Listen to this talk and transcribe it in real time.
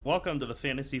Welcome to the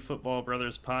Fantasy Football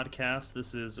Brothers podcast.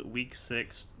 This is week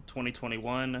 6,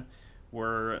 2021.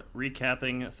 We're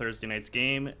recapping Thursday night's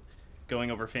game,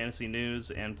 going over fantasy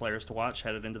news and players to watch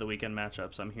headed into the weekend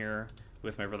matchups. I'm here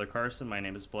with my brother Carson. My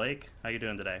name is Blake. How you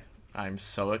doing today? I'm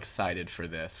so excited for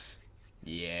this.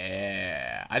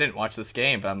 Yeah. I didn't watch this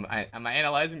game, but am I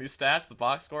analyzing these stats, the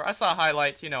box score? I saw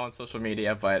highlights, on social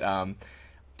media, but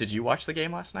did you watch the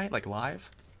game last night, like live?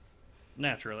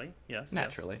 Naturally, yes.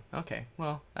 Naturally. Okay.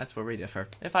 Well, that's where we differ.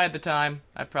 If I had the time,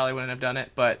 I probably wouldn't have done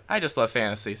it, but I just love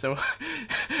fantasy, so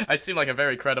I seem like a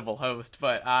very credible host,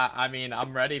 but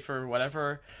I'm ready for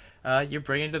whatever you're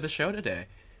bringing to the show today.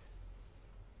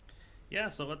 Yeah,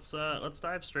 so let's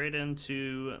dive straight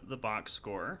into the box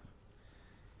score.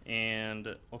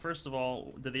 And well, first of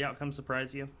all, did the outcome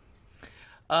surprise you?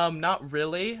 Not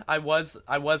really. I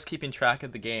was keeping track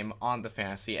of the game on the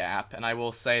fantasy app, and I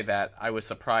will say that I was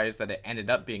surprised that it ended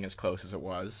up being as close as it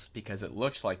was because it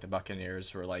looked like the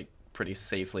Buccaneers were like pretty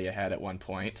safely ahead at one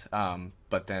point.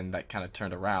 But then that kind of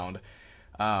turned around.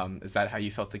 Is that how you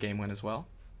felt the game went as well?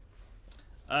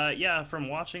 Yeah, from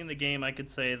watching the game, I could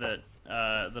say that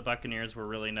the Buccaneers were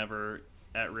really never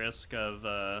at risk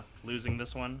of losing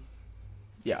this one.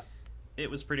 Yeah.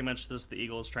 It was pretty much just the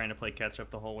Eagles trying to play catch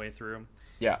up the whole way through.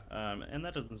 Yeah. And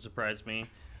that doesn't surprise me.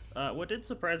 What did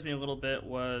surprise me a little bit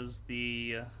was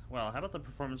how about the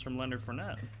performance from Leonard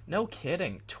Fournette? No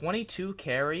kidding. 22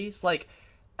 carries? Like,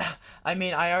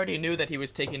 I already knew that he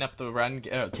was taking over the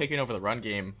run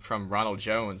game from Ronald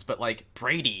Jones, but like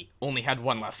Brady only had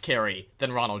one less carry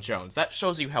than Ronald Jones. That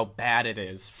shows you how bad it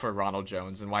is for Ronald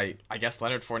Jones and why I guess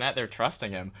Leonard Fournette, they're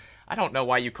trusting him. I don't know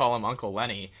why you call him Uncle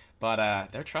Lenny, but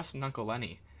they're trusting Uncle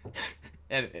Lenny.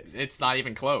 And it's not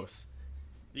even close.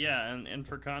 Yeah, and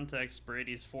for context,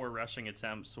 Brady's 4 rushing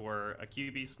attempts were a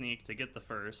QB sneak to get the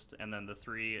first, and then the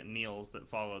 3 kneels that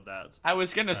followed that. I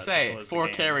was going to say, 4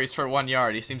 carries for 1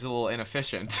 yard. He seems a little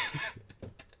inefficient.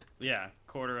 Yeah,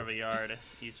 quarter of a yard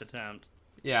each attempt.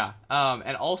 Yeah,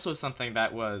 and also something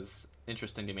that was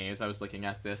interesting to me as I was looking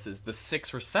at this is the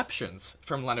 6 receptions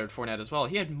from Leonard Fournette as well.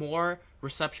 He had more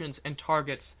receptions and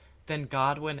targets than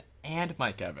Godwin and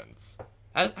Mike Evans.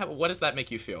 What does that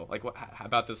make you feel? Like, what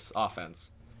about this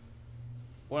offense?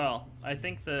 Well, I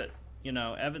think that,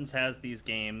 Evans has these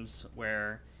games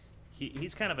where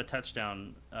he's kind of a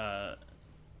touchdown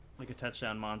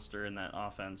monster in that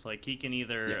offense. Like he can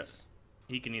either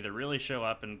really show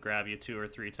up and grab you 2 or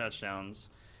 3 touchdowns,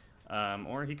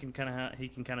 or he can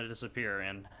kind of disappear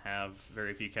and have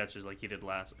very few catches like he did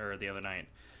the other night.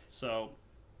 So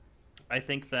I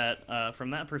think that from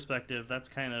that perspective, that's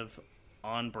kind of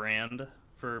on brand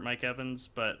for Mike Evans,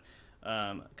 but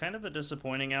kind of a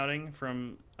disappointing outing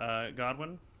from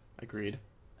Godwin. Agreed.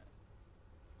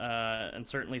 And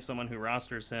certainly someone who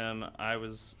rosters him, I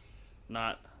was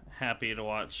not happy to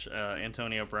watch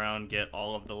Antonio Brown get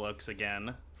all of the looks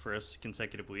again for a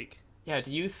consecutive week. Yeah,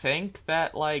 do you think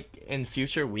that, like, in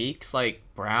future weeks, like,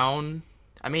 Brown...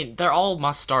 they're all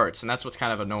must-starts, and that's what's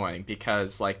kind of annoying,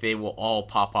 because, like, they will all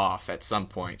pop off at some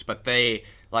point. But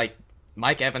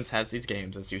Mike Evans has these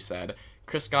games, as you said.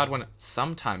 Chris Godwin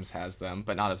sometimes has them,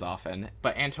 but not as often.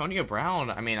 But Antonio Brown,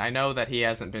 I know that he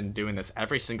hasn't been doing this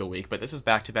every single week, but this is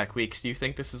back-to-back weeks. Do you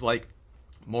think this is, like,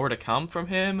 more to come from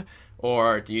him?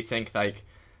 Or do you think, like,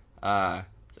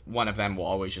 one of them will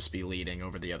always just be leading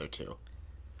over the other two?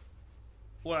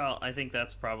 Well, I think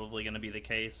that's probably going to be the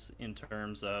case in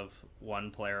terms of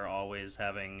one player always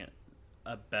having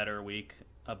a better week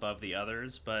above the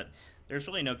others, but there's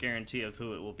really no guarantee of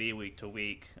who it will be week to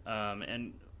week.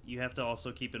 And you have to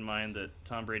also keep in mind that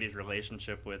Tom Brady's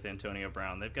relationship with Antonio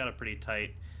Brown, they've got a pretty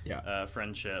tight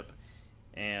friendship.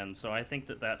 And so I think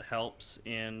that helps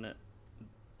in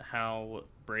how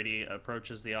Brady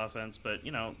approaches the offense. But,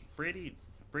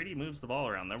 Brady moves the ball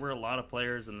around. There were a lot of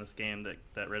players in this game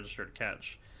that registered a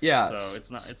catch. Yeah. So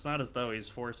it's not as though he's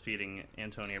force feeding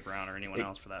Antonio Brown or anyone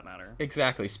else for that matter.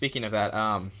 Exactly. Speaking of that,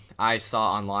 I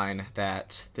saw online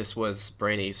that this was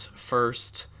Brady's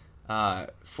first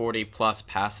 40 plus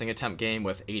passing attempt game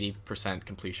with 80%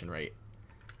 completion rate,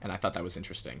 and I thought that was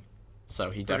interesting.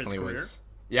 So he definitely was.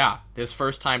 Yeah, his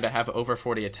first time to have over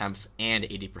 40 attempts and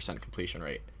 80% completion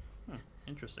rate.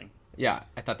 Interesting. Yeah,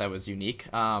 I thought that was unique.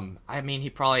 He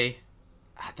probably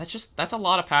that's a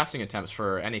lot of passing attempts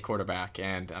for any quarterback,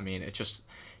 and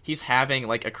he's having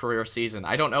like a career season.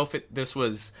 I don't know if this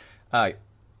was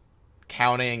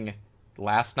counting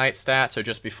last night's stats or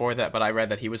just before that, but I read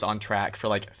that he was on track for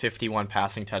like 51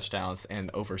 passing touchdowns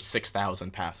and over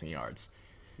 6,000 passing yards.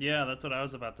 Yeah, that's what I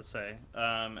was about to say.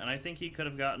 And I think he could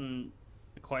have gotten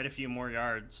quite a few more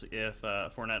yards if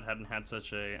Fournette hadn't had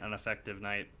such an effective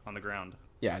night on the ground.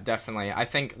 Yeah, definitely. I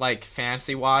think like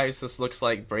fantasy wise, this looks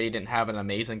like Brady didn't have an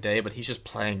amazing day, but he's just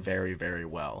playing very, very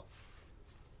well.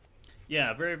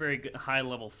 Yeah, very very good, high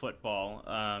level football.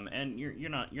 And you're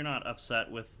not upset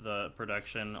with the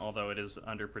production, although it is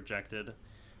under projected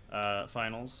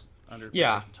finals, under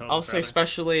Yeah, projected I'll totals say rather.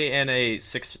 especially in a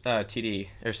six TD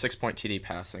or 6 point TD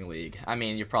passing league. I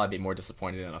mean, you'd probably be more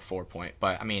disappointed in a 4 point,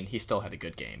 but I mean, he still had a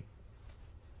good game.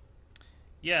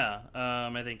 Yeah,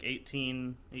 I think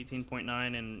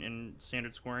 18.9 in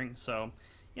standard scoring. So,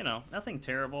 nothing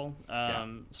terrible. Yeah,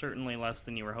 Certainly less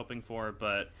than you were hoping for,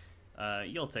 but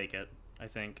you'll take it. I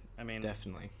think. I mean,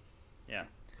 definitely. yeah,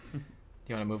 You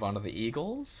want to move on to the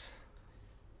Eagles?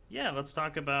 yeah. Let's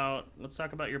talk about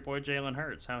your boy Jalen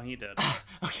Hurts. How he did.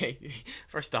 Okay,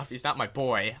 first off, he's not my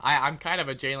boy. I'm kind of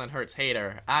a Jalen Hurts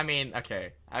hater. I mean,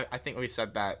 okay, I think we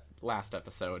said that last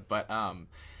episode, but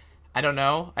I don't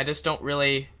know. I just don't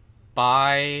really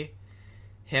buy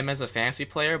him as a fantasy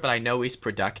player, but I know he's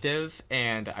productive,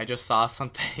 and I just saw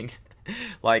something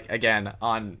like again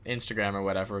on Instagram or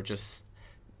whatever, just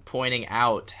pointing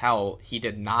out how he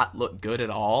did not look good at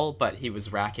all, but he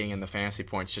was racking in the fantasy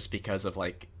points just because of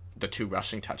like the two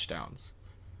rushing touchdowns.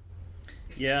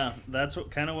 Yeah, that's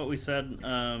what we said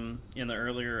in the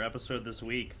earlier episode this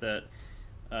week. That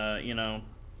you know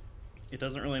it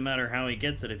doesn't really matter how he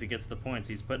gets it if he gets the points.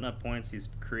 He's putting up points. He's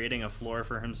creating a floor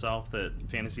for himself that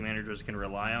fantasy managers can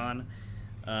rely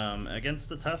on.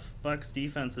 Against a tough Bucks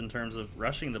defense in terms of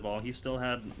rushing the ball, he still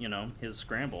had his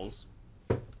scrambles.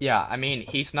 Yeah, I mean,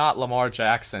 he's not Lamar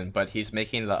Jackson, but he's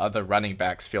making the other running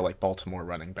backs feel like Baltimore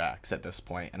running backs at this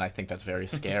point, and I think that's very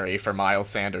scary for Miles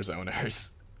Sanders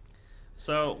owners.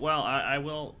 So, well, I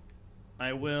will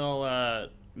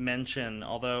mention,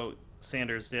 although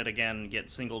Sanders did again get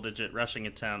single-digit rushing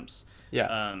attempts,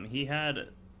 Yeah. he had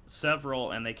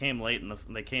several, and they came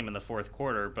in the fourth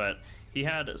quarter, but he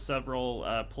had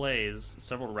several plays,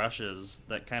 several rushes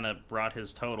that kind of brought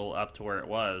his total up to where it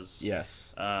was.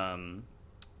 Yes.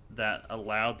 That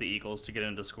allowed the Eagles to get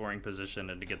into scoring position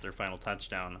and to get their final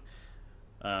touchdown.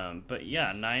 But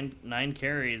yeah, nine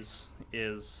carries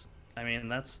is, I mean,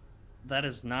 that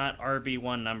is not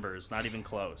RB1 numbers, not even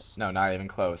close. No, not even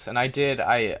close. And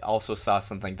I also saw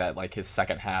something that like his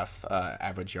second half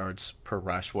average yards per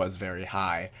rush was very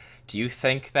high. Do you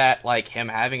think that like him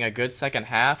having a good second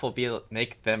half will be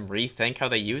make them rethink how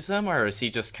they use him, or is he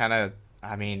just kind of,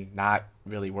 I mean, not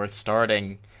really worth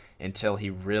starting until he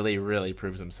really, really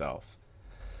proves himself?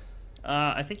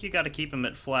 I think you got to keep him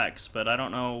at flex, but I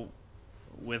don't know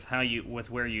with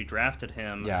where you drafted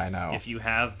him Yeah, I know. if you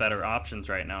have better options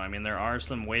right now. I mean, there are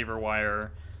some waiver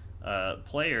wire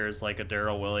players like a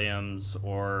Darrell Williams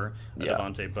or a Yeah.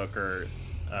 Devontae Booker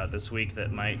this week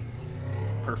that might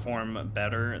perform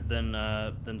better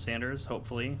than Sanders,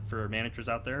 hopefully for managers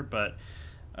out there. But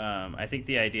I think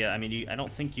the idea. I mean, I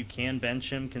don't think you can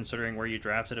bench him considering where you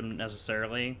drafted him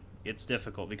necessarily. It's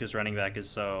difficult because running back is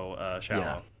so Yeah,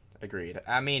 shallow. agreed.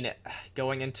 I mean,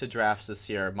 going into drafts this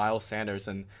year, Miles Sanders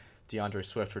and DeAndre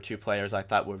Swift were two players I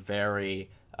thought were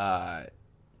very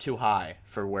too high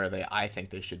for where I think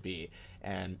they should be.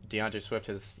 And DeAndre Swift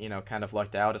has, kind of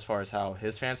lucked out as far as how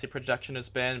his fantasy projection has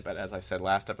been. But as I said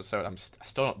last episode, I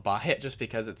still don't buy it just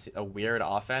because it's a weird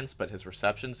offense, but his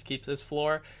receptions keeps his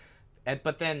floor.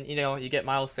 But then, you get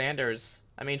Miles Sanders.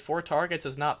 I mean, 4 targets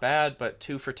is not bad, but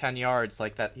 2 for 10 yards,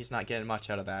 like that, he's not getting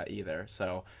much out of that either.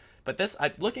 So, but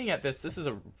looking at this is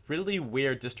a really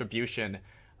weird distribution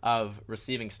of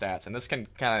receiving stats, and this can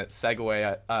kind of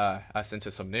segue us into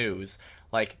some news.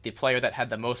 Like the player that had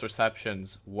the most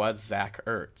receptions was Zach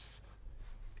Ertz.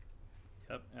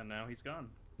 Yep, and now he's gone.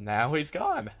 Now he's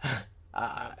gone.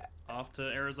 Yep, off to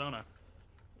Arizona.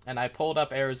 And I pulled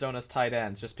up Arizona's tight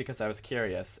ends just because I was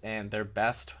curious, and their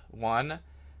best one,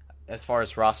 as far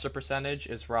as roster percentage,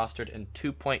 is rostered in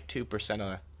 2.2%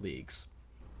 of leagues.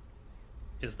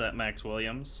 Is that Max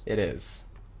Williams? It is.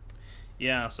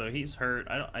 Yeah, so he's hurt.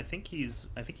 I think he's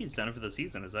done for the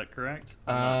season. Is that correct?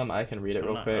 I can read it I'm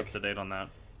real not up quick. to date on that.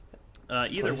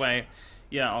 Either Placed. way,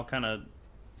 yeah, I'll kind of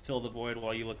fill the void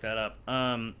while you look that up.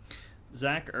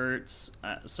 Zach Ertz.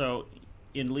 So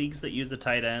in leagues that use the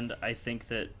tight end, I think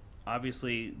that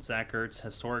obviously Zach Ertz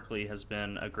historically has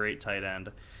been a great tight end.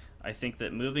 I think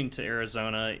that moving to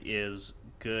Arizona is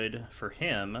good for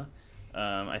him.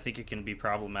 I think it can be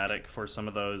problematic for some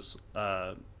of those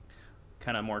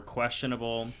kind of more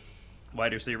questionable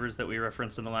wide receivers that we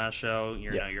referenced in the last show.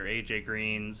 Yeah. Your AJ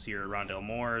Greens, your Rondell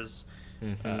Moores,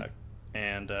 Mm-hmm.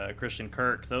 and Christian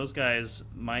Kirk. Those guys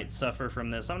might suffer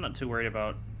from this. I'm not too worried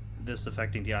about this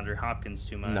affecting DeAndre Hopkins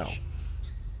too No. much.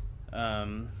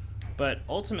 But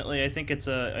ultimately, I think it's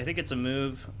a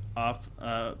move off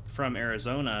from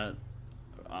Arizona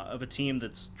of a team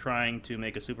that's trying to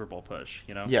make a Super Bowl push.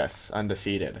 You know. Yes,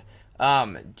 undefeated.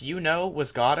 Do you know,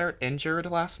 was Goddard injured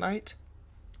last night?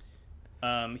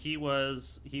 He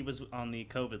was on the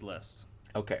COVID list.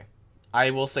 Okay.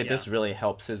 I will say Yeah. this really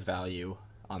helps his value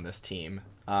on this team.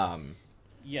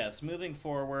 Yes, moving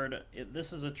forward,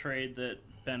 this is a trade that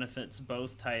benefits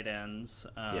both tight ends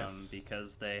Yes.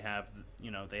 because they have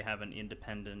an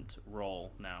independent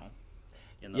role now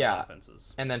in those Yeah.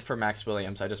 offenses. And then for Max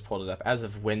Williams, I just pulled it up. As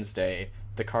of Wednesday,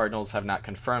 the Cardinals have not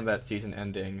confirmed that season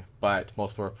ending, but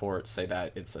multiple reports say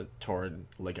that it's a torn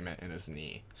ligament in his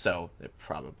knee. So it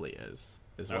probably is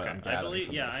what Okay, I'm gathering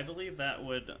from I this. believe that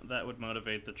would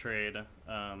motivate the trade.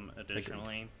 Agreed.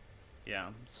 Additionally,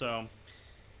 yeah. So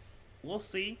we'll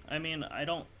see. I mean, I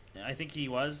don't. I think he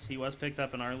was picked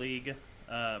up in our league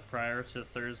prior to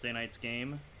Thursday night's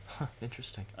game. Huh,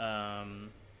 interesting.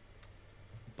 Um,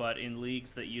 but in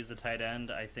leagues that use a tight end,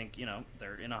 I think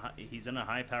he's in a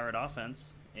high-powered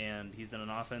offense, and he's in an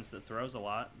offense that throws a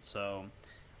lot. So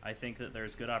I think that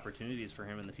there's good opportunities for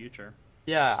him in the future.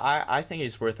 Yeah, I think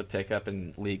he's worth a pickup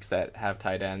in leagues that have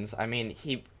tight ends. I mean,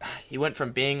 he went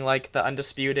from being like the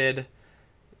undisputed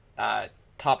uh,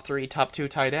 top three, top two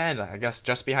tight end, I guess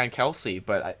just behind Kelsey.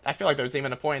 But I feel like there was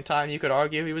even a point in time you could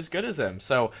argue he was good as him.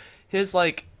 So his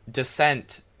like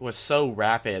descent was so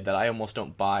rapid that I almost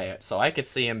don't buy it. So I could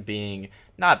see him being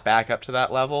not back up to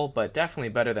that level, but definitely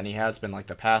better than he has been like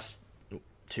the past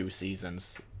 2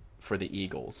 seasons for the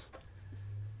Eagles.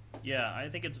 Yeah, I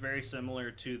think it's very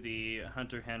similar to the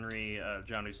Hunter Henry,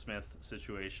 Johnny Smith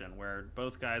situation, where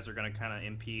both guys are going to kind of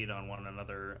impede on one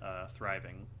another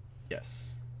thriving.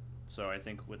 Yes. So I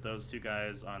think with those two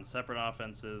guys on separate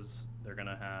offenses, they're going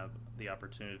to have the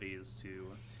opportunities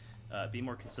to be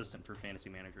more consistent for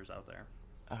fantasy managers out there.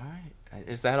 All right.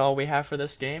 Is that all we have for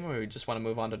this game, or we just want to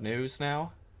move on to news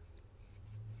now?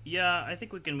 Yeah, I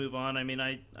think we can move on. I mean,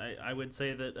 I would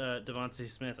say that Devontae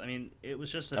Smith. I mean, it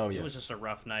was just Oh, it was yes. just a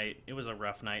rough night. It was a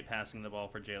rough night passing the ball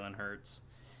for Jalen Hurts.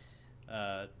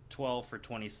 12 for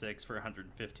 26 for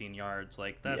 115 yards.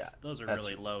 Like those are that's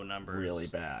really low numbers. really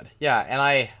bad. Yeah, and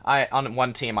I on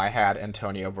one team I had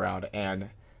Antonio Brown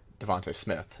and Devontae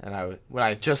Smith, and when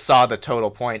I just saw the total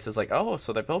points, it's like, oh,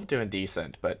 so they're both doing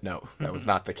decent, but no, that was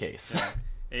not the case. Yeah.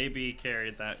 AB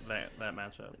carried that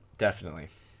matchup. Definitely.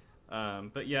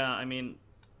 But yeah, I mean,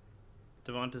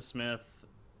 Devonta Smith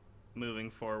moving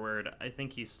forward, I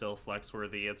think he's still flex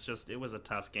worthy. It was a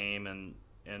tough game, and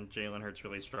Jalen Hurts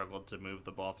really struggled to move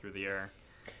the ball through the air.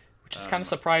 Which is kind of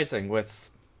surprising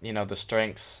with the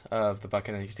strengths of the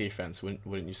Buccaneers defense,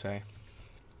 wouldn't you say?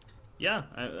 Yeah,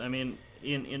 I mean,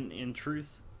 in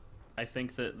truth, I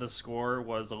think that the score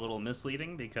was a little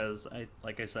misleading because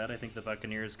like I said, I think the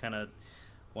Buccaneers kind of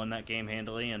won that game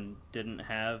handily and didn't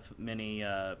have many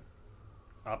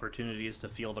opportunities to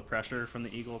feel the pressure from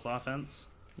the Eagles' offense.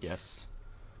 Yes.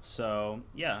 So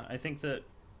yeah, I think that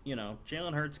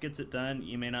Jalen Hurts gets it done.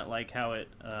 You may not like how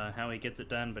he gets it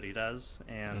done, but he does,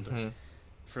 and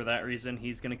for that reason,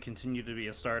 he's going to continue to be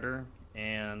a starter.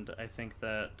 And I think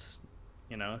that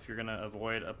if you're going to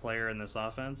avoid a player in this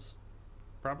offense,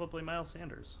 probably Miles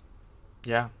Sanders.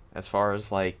 Yeah, as far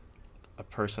as like a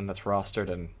person that's rostered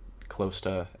in close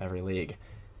to every league.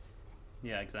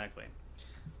 Yeah, exactly.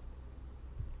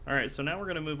 All right, so now we're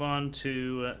going to move on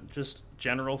to just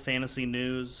general fantasy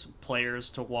news,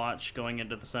 players to watch going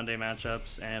into the Sunday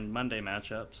matchups and Monday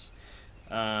matchups.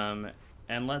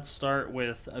 And let's start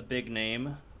with a big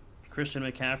name. Christian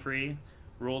McCaffrey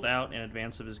ruled out in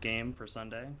advance of his game for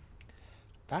Sunday.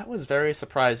 That was very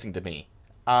surprising to me.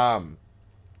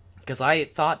 Because I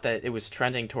thought that it was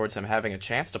trending towards him having a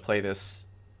chance to play this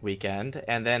weekend,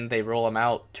 and then they roll him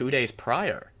out 2 days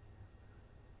prior.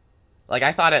 Like,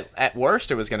 I thought at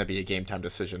worst it was going to be a game time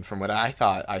decision from what I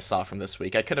thought I saw from this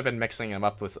week. I could have been mixing him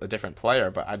up with a different player,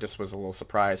 but I just was a little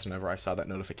surprised whenever I saw that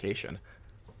notification.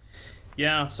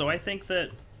 Yeah, so I think that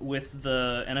with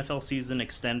the NFL season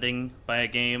extending by a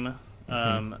game,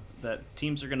 that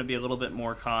teams are going to be a little bit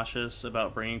more cautious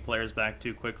about bringing players back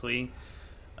too quickly.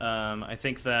 I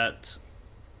think that,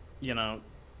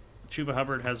 Chuba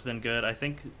Hubbard has been good. I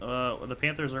think the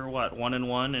Panthers are,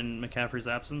 1-1 in McCaffrey's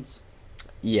absence?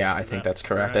 Yeah, I think that's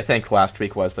correct. I think last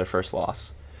week was their first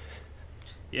loss.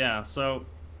 Yeah, so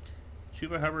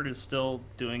Chuba Hubbard is still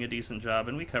doing a decent job,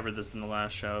 and we covered this in the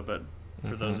last show, but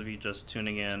for those of you just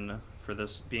tuning in for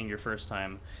this being your first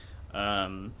time,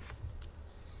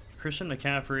 Christian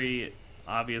McCaffrey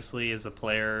obviously is a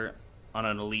player on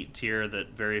an elite tier that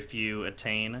very few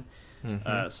attain.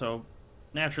 So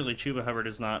naturally, Chuba Hubbard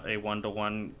is not a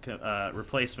one-to-one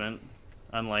replacement,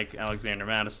 unlike Alexander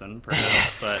Madison,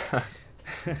 perhaps. Yes.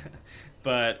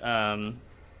 But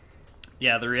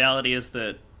Yeah, the reality is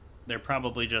that they're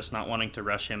probably just not wanting to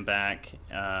rush him back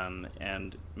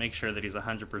and make sure that he's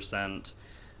 100%.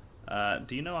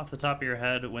 Do you know off the top of your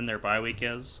head when their bye week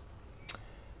is?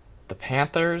 The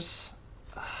Panthers,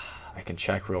 I can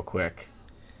check real quick.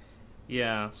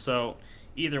 Yeah, so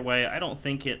either way, I don't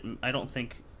think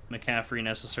McCaffrey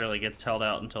necessarily gets held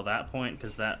out until that point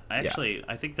because Yeah,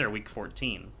 I think they're week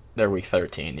 14. they're week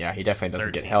 13. Yeah, he definitely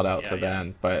doesn't get held 13. out Yeah, to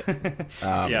yeah. then.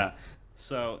 Um, Yeah.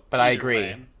 So but I either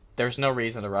way, agree. There's no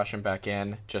reason to rush him back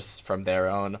in, just from their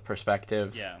own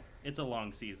perspective. yeah, it's a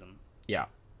long season. Yeah,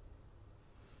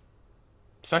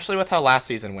 especially with how last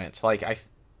season went. It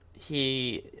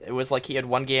was like he had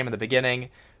one game in the beginning,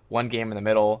 one game in the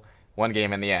middle, one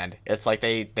game in the end. It's like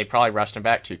they probably rushed him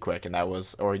back too quick, and that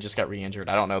was, or he just got re-injured.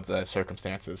 I don't know the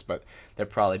circumstances, but they're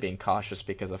probably being cautious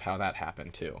because of how that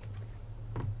happened too.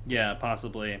 Yeah,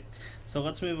 possibly. So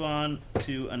let's move on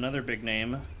to another big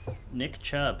name, Nick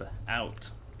Chubb out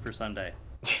for Sunday.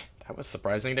 That was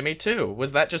surprising to me too.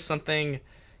 Was that just something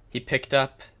he picked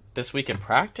up this week in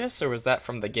practice, or was that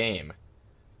from the game?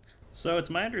 So it's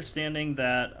my understanding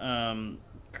that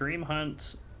Kareem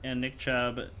Hunt and Nick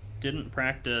Chubb didn't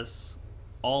practice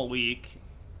all week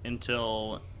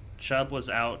until Chubb was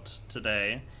out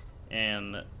today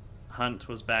and Hunt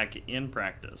was back in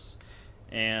practice.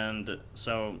 And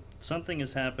so something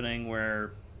is happening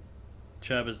where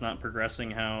Chubb is not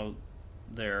progressing how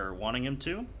they're wanting him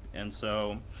to. And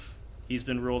so he's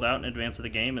been ruled out in advance of the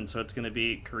game. And so it's going to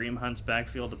be Kareem Hunt's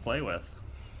backfield to play with.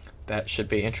 That should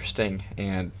be interesting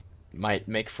and might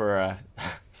make for a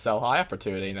sell high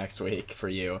opportunity next week for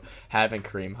you having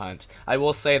Kareem Hunt. I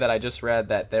will say that I just read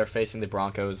that they're facing the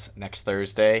Broncos next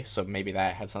Thursday, so maybe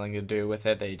that had something to do with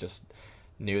it. They just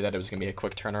knew that it was going to be a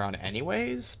quick turnaround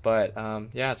anyways, but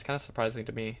yeah, it's kind of surprising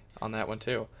to me on that one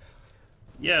too.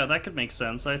 Yeah, that could make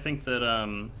sense. I think that,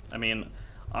 I mean,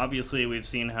 obviously we've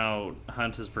seen how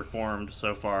Hunt has performed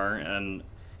so far, and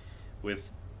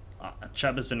with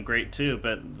Chubb has been great too,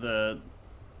 but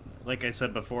like I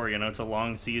said before, it's a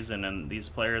long season, and these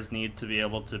players need to be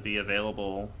able to be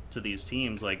available to these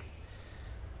teams. Like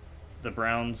the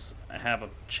Browns have a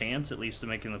chance at least of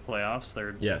making the playoffs.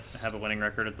 Yes. They have a winning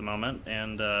record at the moment,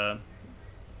 and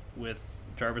with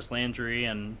Jarvis Landry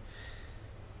and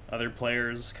other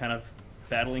players kind of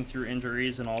battling through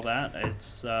injuries and all that,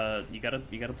 it's you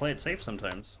gotta play it safe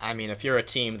sometimes. I mean, if you're a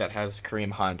team that has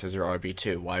Kareem Hunt as your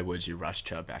RB2, why would you rush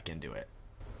Chubb back into it?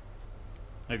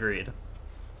 Agreed.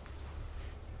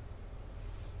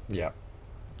 Yeah.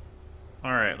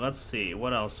 All right, let's see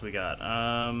what else we got.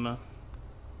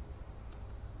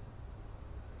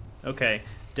 Okay,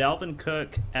 Dalvin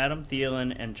Cook, Adam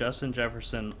Thielen, and Justin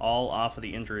Jefferson all off of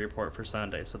the injury report for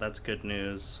Sunday, so that's good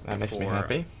news. That makes me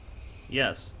happy.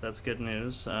 Yes, that's good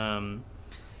news.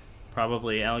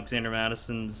 Probably Alexander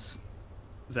Madison's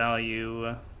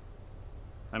value.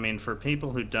 I mean, for people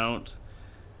who don't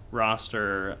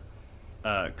roster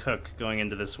Cook going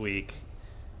into this week,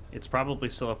 it's probably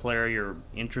still a player you're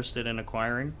interested in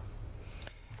acquiring.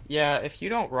 Yeah, if you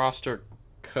don't roster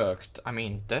Cooked, I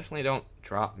mean, definitely don't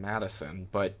drop Madison,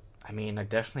 but I mean, I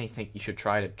definitely think you should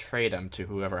try to trade him to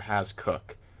whoever has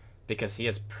Cook because he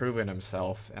has proven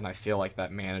himself, and I feel like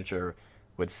that manager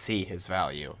would see his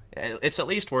value. It's at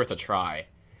least worth a try.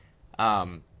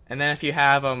 And then if you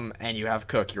have him and you have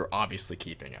Cook, you're obviously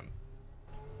keeping him.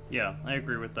 Yeah, I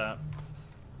agree with that.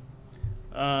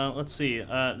 Let's see.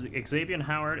 Xavier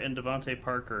Howard and Devontae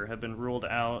Parker have been ruled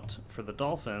out for the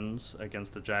Dolphins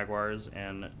against the Jaguars,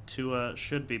 and Tua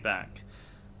should be back.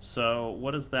 So,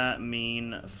 what does that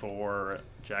mean for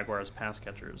Jaguars pass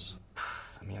catchers?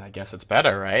 I mean, I guess it's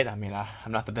better, right? I mean,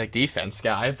 I'm not the big defense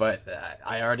guy, but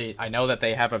I know that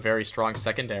they have a very strong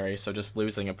secondary, so just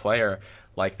losing a player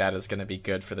like that is going to be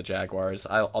good for the Jaguars.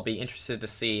 I'll be interested to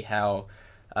see how,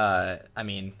 I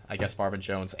guess Marvin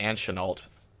Jones and Chenault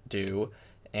do,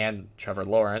 and Trevor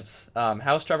Lawrence.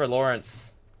 How's Trevor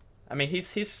Lawrence? I mean,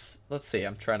 he's let's see,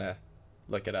 I'm trying to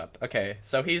look it up. Okay,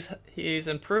 so he's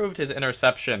improved his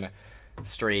interception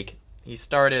streak. He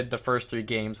started the first 3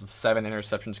 games with 7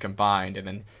 interceptions combined, and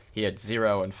then he had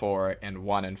 0 and 4 and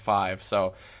 1 and 5.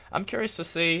 So I'm curious to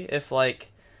see if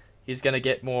he's gonna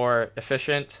get more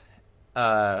efficient,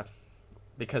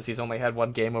 because he's only had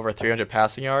 1 game over 300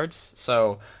 passing yards.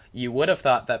 So you would have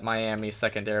thought that Miami's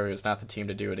secondary was not the team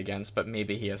to do it against, but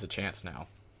maybe he has a chance now.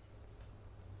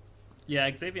 Yeah,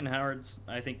 Xavier Howard's,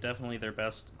 I think, definitely their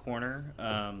best corner.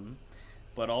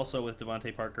 But also with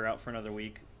Devontae Parker out for another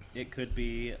week, it could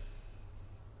be,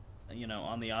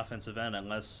 on the offensive end,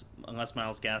 unless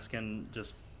Myles Gaskin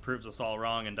just proves us all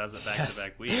wrong and does it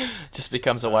back-to-back weeks. Just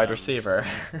becomes a wide receiver.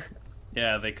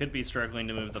 Yeah, they could be struggling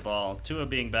to move the ball. Tua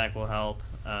being back will help.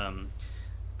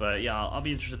 But yeah, I'll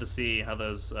be interested to see how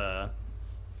those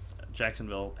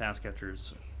Jacksonville pass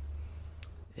catchers.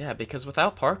 Yeah, because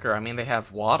without Parker, I mean, they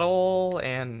have Waddle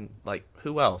and like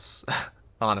who else?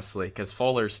 Honestly, because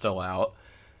Fuller's still out.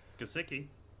 Gasicki,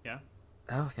 yeah.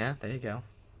 Oh yeah, there you go.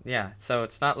 Yeah, so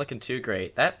it's not looking too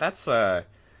great. That's a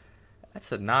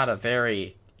not a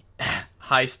very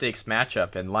high stakes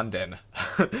matchup in London.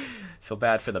 Feel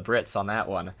bad for the Brits on that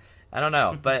one. I don't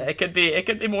know, but it could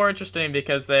be more interesting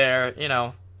because they're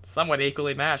somewhat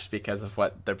equally matched because of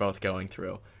what they're both going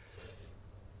through.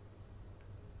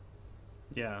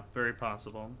 Yeah, very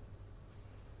possible.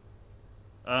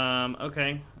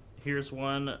 Okay, here's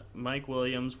one. Mike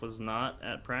Williams was not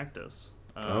at practice.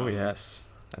 Oh yes,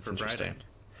 that's For interesting.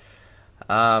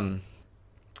 Friday. Um,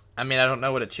 I mean, I don't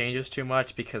know what it changes too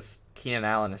much because Keenan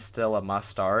Allen is still a must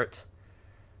start.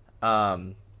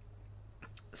 Um,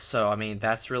 so I mean,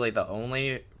 that's really the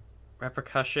only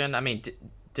repercussion. I mean,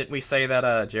 didn't we say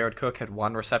that Jared Cook had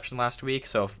one reception last week?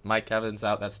 So if Mike Evans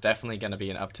out, that's definitely going to be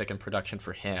an uptick in production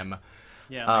for him.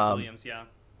 Yeah, Mike Um, Williams. Yeah.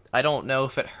 I don't know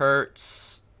if it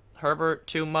hurts Herbert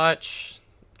too much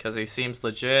because he seems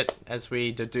legit, as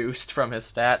we deduced from his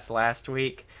stats last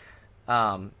week.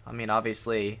 I mean,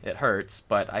 obviously it hurts,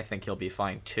 but I think he'll be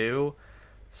fine too.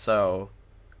 So,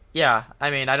 yeah,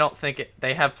 I mean, I don't think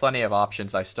they have plenty of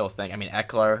options. I still think. I mean,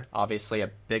 Eckler, obviously a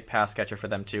big pass catcher for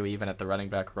them too, even at the running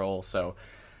back role. So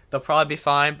they'll probably be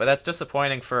fine. But that's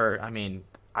disappointing for. I mean,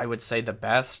 I would say the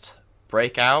best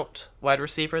breakout wide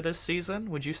receiver this season.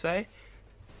 Would you say?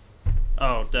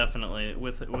 Oh, definitely.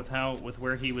 With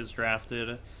where he was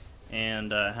drafted,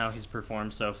 and how he's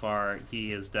performed so far,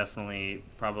 he is definitely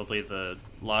probably the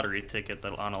lottery ticket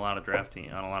that on a lot of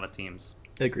on a lot of teams.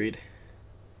 Agreed.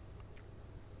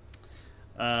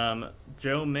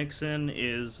 Joe Mixon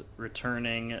is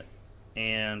returning,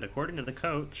 and according to the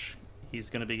coach, he's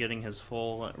going to be getting his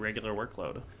full regular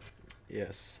workload.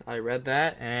 Yes, I read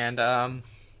that, and I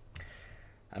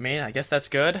mean, I guess that's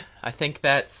good. I think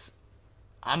that's.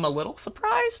 I'm a little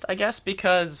surprised, I guess,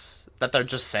 because that they're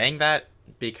just saying that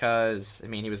because I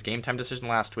mean he was game time decision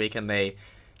last week and they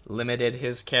limited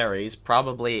his carries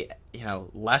probably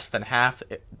less than half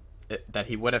that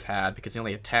he would have had because he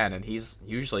only had 10 and he's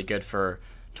usually good for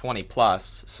 20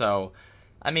 plus. So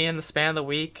I mean, in the span of the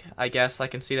week, I guess I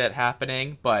can see that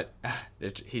happening, but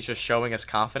he's just showing his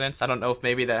confidence. I don't know if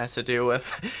maybe that has to do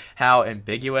with how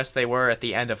ambiguous they were at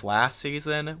the end of last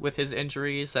season with his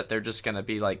injuries, that they're just going to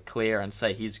be like clear and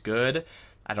say he's good.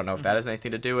 I don't know if that has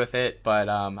anything to do with it, but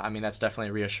I mean, that's definitely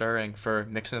reassuring for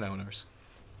Mixon owners.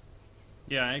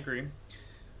 Yeah, I agree.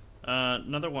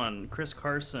 Another one, Chris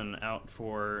Carson out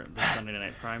for the Sunday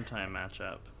night primetime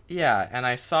matchup. Yeah, and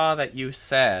I saw that you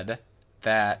said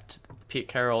that Pete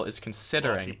Carroll is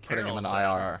considering Pete putting him Carroll on said,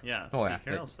 IR. Yeah, Oh, Pete yeah.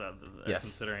 Carroll said that they're Yes.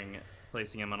 considering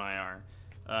placing him on IR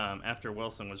after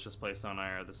Wilson was just placed on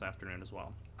IR this afternoon as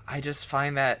well. I just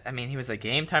find that, I mean, he was a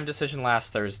game time decision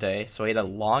last Thursday, so he had a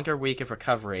longer week of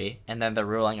recovery, and then they're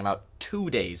ruling him out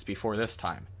 2 days before this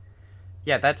time.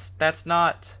 Yeah, that's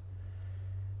not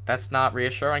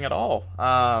reassuring at all.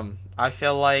 I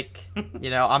feel like,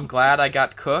 I'm glad I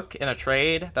got Cook in a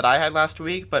trade that I had last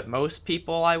week, but most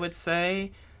people, I would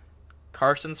say,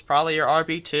 Carson's probably your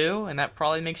RB2, and that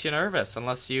probably makes you nervous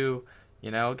unless you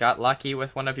got lucky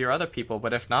with one of your other people.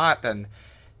 But if not, then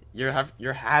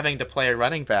you're having to play a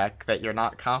running back that you're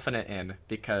not confident in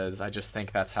because I just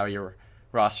think that's how your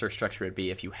roster structure would be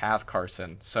if you have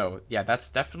Carson. So yeah, that's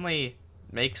definitely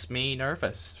makes me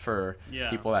nervous for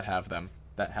people that have him.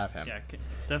 Yeah,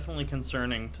 definitely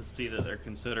concerning to see that they're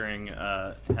considering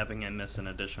having him miss an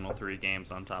additional 3 games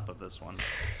on top of this one.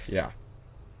 Yeah.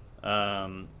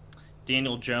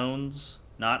 Daniel Jones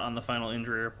not on the final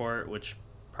injury report, which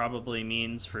probably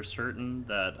means for certain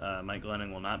that Mike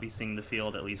Glennon will not be seeing the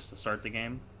field at least to start the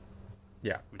game.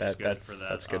 Yeah, That's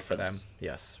good for them.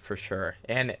 Yes, for sure.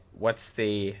 And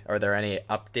are there any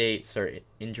updates or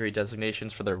injury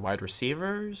designations for their wide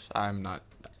receivers? I'm not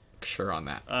sure on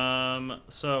that.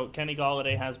 So Kenny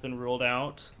Golladay has been ruled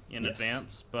out in Yes.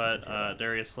 advance, but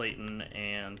Darius Slayton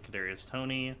and Kadarius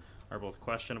Toney are both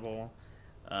questionable.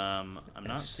 I'm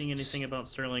not seeing anything about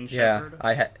Sterling Shepard.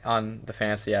 Yeah, on the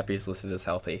fantasy app he's listed as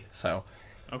healthy. So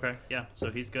Okay, yeah,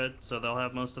 so he's good. So they'll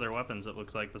have most of their weapons, it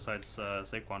looks like, besides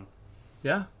Saquon.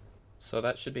 yeah, so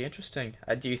that should be interesting.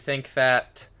 Do you think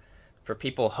that for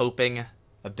people hoping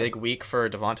a big week for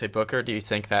Devontae Booker, do you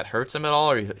think that hurts him at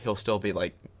all, or he'll still be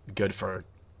like good for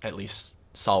at least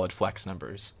solid flex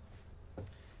numbers?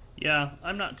 Yeah,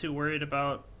 I'm not too worried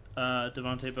about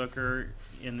Devontae Booker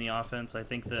in the offense. I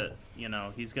think that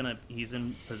he's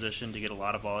in position to get a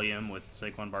lot of volume with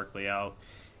Saquon Barkley out,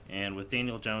 And with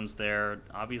Daniel Jones there,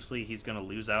 obviously he's going to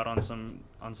lose out on some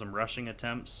rushing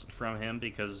attempts from him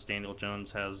because Daniel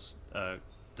Jones has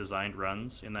designed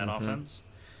runs in that offense.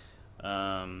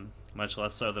 Much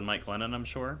less so than Mike Glennon, I'm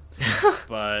sure.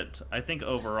 But I think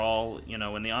overall,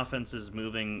 when the offense is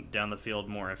moving down the field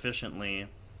more efficiently,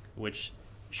 which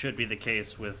should be the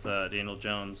case with Daniel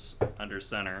Jones under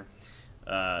center,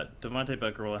 Devontae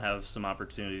Booker will have some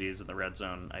opportunities in the red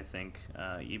zone, I think.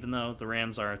 Even though the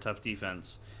Rams are a tough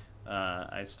defense,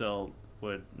 I still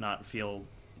would not feel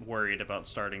worried about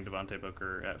starting Devontae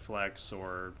Booker at flex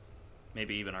or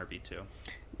maybe even RB2.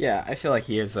 Yeah, I feel like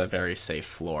he is a very safe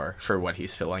floor for what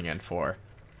he's filling in for.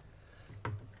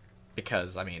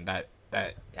 Because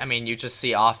you just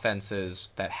see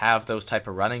offenses that have those type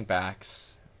of running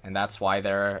backs, and that's why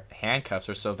their handcuffs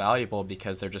are so valuable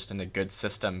because they're just in a good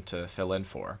system to fill in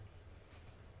for.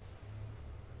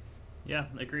 Yeah,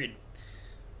 agreed.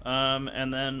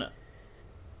 And then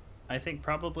I think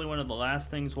probably one of the last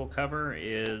things we'll cover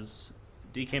is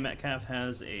DK Metcalf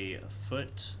has a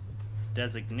foot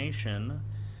designation,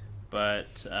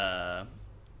 but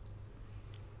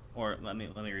or let me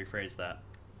rephrase that.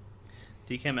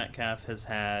 DK Metcalf has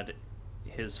had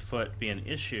his foot be an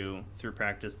issue through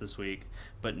practice this week,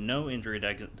 but no injury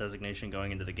designation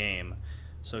going into the game,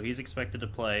 so he's expected to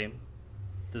play.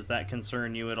 Does that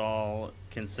concern you at all,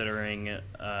 considering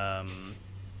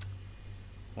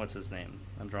what's his name?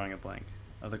 I'm drawing a blank.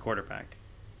 The quarterback.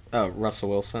 Oh, Russell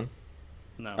Wilson?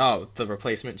 No. Oh, the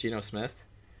replacement, Geno Smith?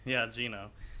 Yeah, Geno.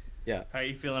 Yeah. How are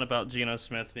you feeling about Geno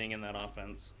Smith being in that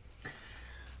offense?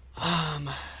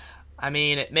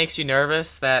 It makes you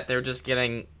nervous that they're just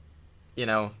getting,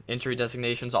 injury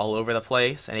designations all over the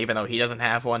place. And even though he doesn't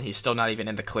have one, he's still not even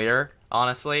in the clear,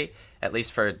 honestly, at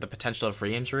least for the potential of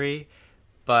re-injury.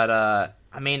 But,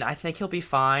 I think he'll be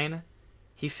fine.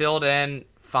 He filled in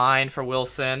fine for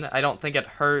Wilson. I don't think it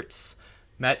hurts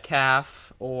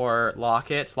Metcalf or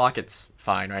Lockett. Lockett's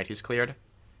fine, right? He's cleared?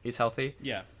 He's healthy?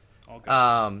 Yeah, all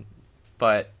good.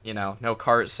 But, no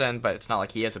Carson, but it's not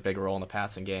like he has a big role in the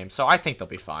passing game. So I think they'll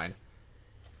be fine.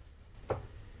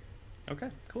 Okay,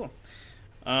 cool.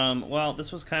 Well,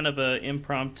 this was kind of an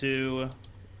impromptu,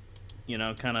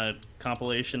 kind of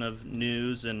compilation of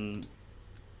news and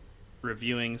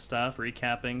reviewing stuff,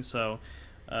 recapping. So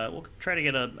we'll try to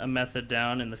get a method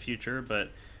down in the future,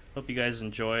 but hope you guys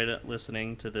enjoyed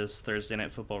listening to this Thursday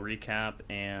Night Football recap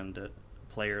and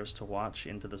players to watch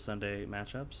into the Sunday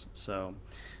matchups. So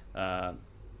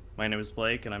my name is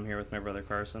Blake, and I'm here with my brother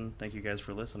Carson. Thank you guys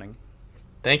for listening.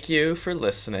 Thank you for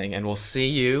listening, and we'll see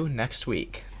you next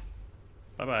week.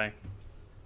 Bye-bye.